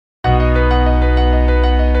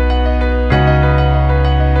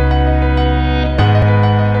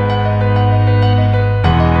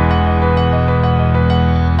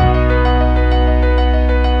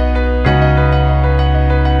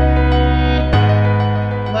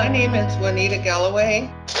is Juanita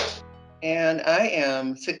Galloway, and I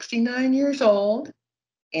am 69 years old,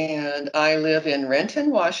 and I live in Renton,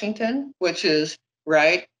 Washington, which is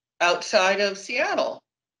right outside of Seattle,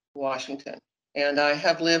 Washington. And I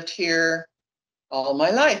have lived here all my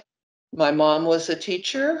life. My mom was a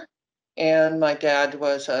teacher, and my dad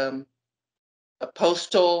was a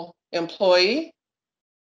postal employee.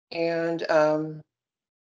 And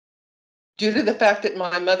due to the fact that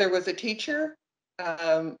my mother was a teacher,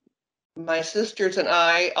 um, my sisters and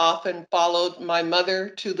I often followed my mother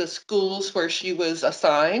to the schools where she was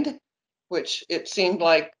assigned, which it seemed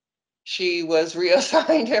like she was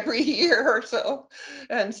reassigned every year or so.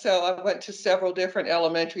 And so I went to several different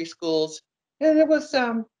elementary schools, and it was,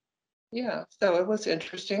 yeah, so it was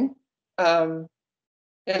interesting. Um,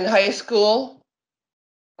 in high school,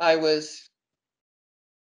 I was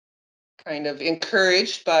kind of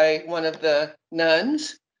encouraged by one of the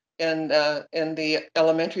nuns in the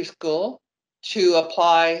elementary school to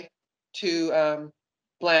apply to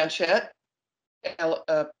Blanchette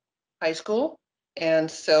High School.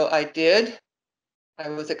 And so I did. I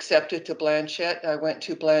was accepted to Blanchette. I went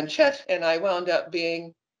to Blanchette, and I wound up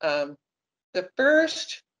being the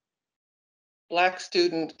first Black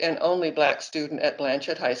student and only Black student at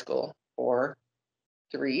Blanchette High School for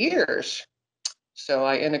 3 years. So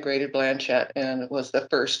I integrated Blanchette and was the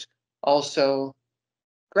first also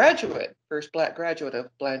first Black graduate of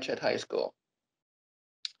Blanchette High School.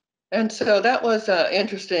 And so that was an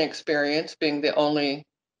interesting experience, being the only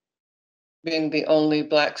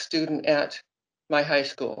Black student at my high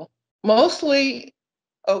school. Mostly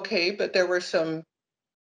okay, but there were some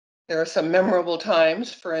memorable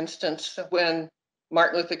times. For instance, when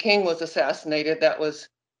Martin Luther King was assassinated, that was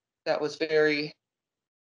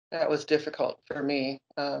difficult for me,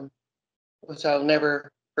 which I'll never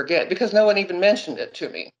forget because no one even mentioned it to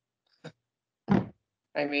me.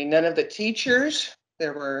 I mean, none of the teachers,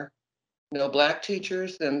 there were no Black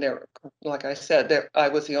teachers, and there, like I said, I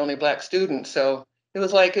was the only Black student, so it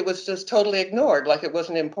was like it was just totally ignored, like it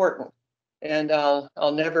wasn't important, and I'll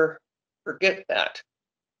never forget that.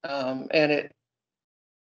 And it,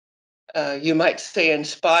 you might say,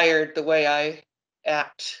 inspired the way I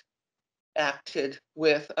acted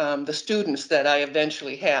with the students that I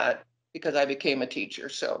eventually had because I became a teacher.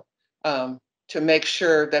 So to make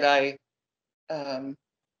sure that I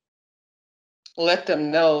let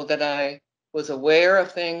them know that I was aware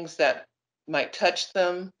of things that might touch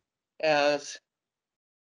them as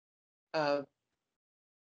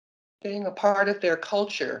being a part of their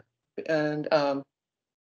culture, and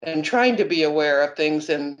trying to be aware of things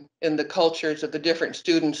in the cultures of the different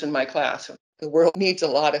students in my class. The world needs a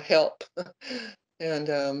lot of help,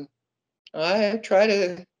 and I try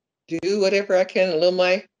to do whatever I can in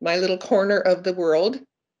my little corner of the world,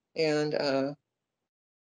 and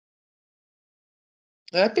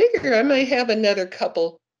I figure I may have another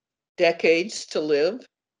couple decades to live.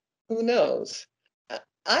 Who knows?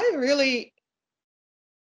 I really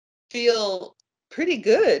feel pretty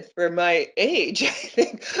good for my age, I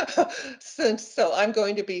think, so I'm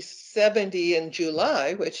going to be 70 in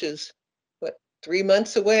July, which is what, 3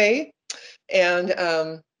 months away. And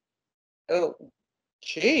oh,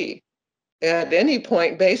 gee, at any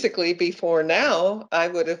point, basically before now, I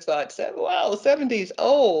would have thought, wow, 70 is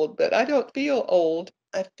old, but I don't feel old.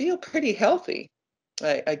 I feel pretty healthy.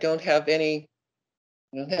 I don't have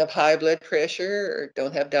high blood pressure or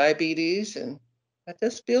don't have diabetes, and I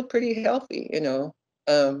just feel pretty healthy.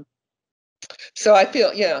 Um, so I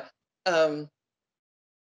feel, yeah,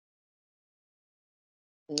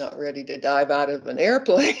 not ready to dive out of an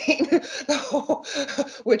airplane,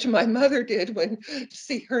 which my mother did when,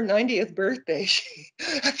 see, her 90th birthday, she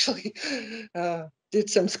actually did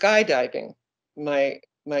some skydiving.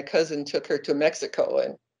 My cousin took her to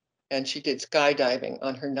Mexico, and she did skydiving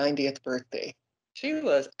on her 90th birthday. She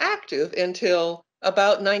was active until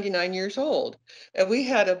about 99 years old. And we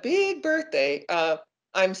had a big birthday.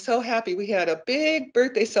 I'm so happy we had a big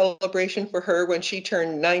birthday celebration for her when she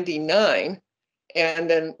turned 99. And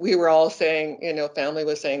then we were all saying, family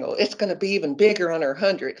was saying, oh, it's going to be even bigger on her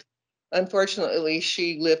 100th. Unfortunately,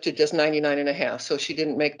 she lived to just 99 and a half, so she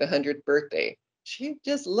didn't make the 100th birthday. She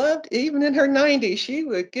just loved, even in her 90s, she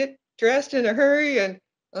would get dressed in a hurry and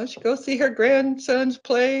she'd go see her grandsons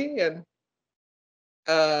play. And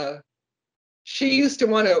she used to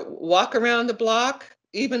want to walk around the block.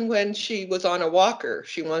 Even when she was on a walker,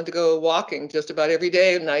 she wanted to go walking just about every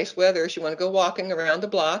day in nice weather. She wanted to go walking around the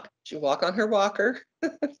block. She'd walk on her walker.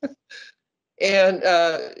 And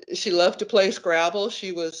she loved to play Scrabble.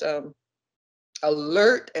 She was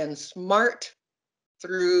alert and smart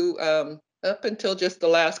through up until just the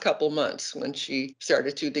last couple months when she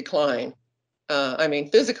started to decline. I mean,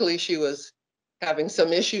 physically, she was having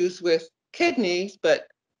some issues with kidneys, but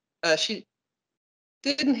she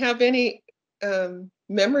didn't have any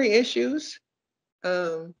memory issues.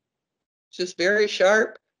 Um, just very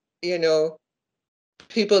sharp. You know,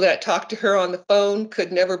 people that talked to her on the phone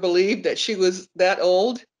could never believe that she was that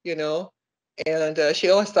old, and she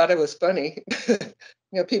always thought it was funny.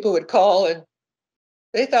 People would call and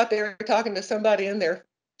they thought they were talking to somebody in their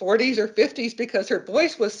 40s or 50s because her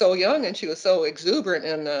voice was so young and she was so exuberant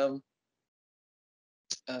and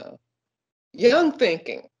uh, young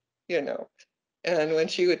thinking, you know. And when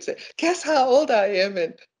she would say, "Guess how old I am?"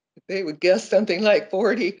 and they would guess something like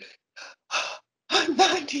 40, I'm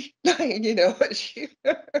 99, She,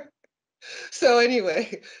 so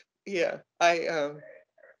anyway, yeah,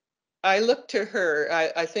 I look to her.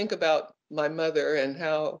 I think about my mother and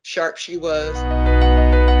how sharp she was.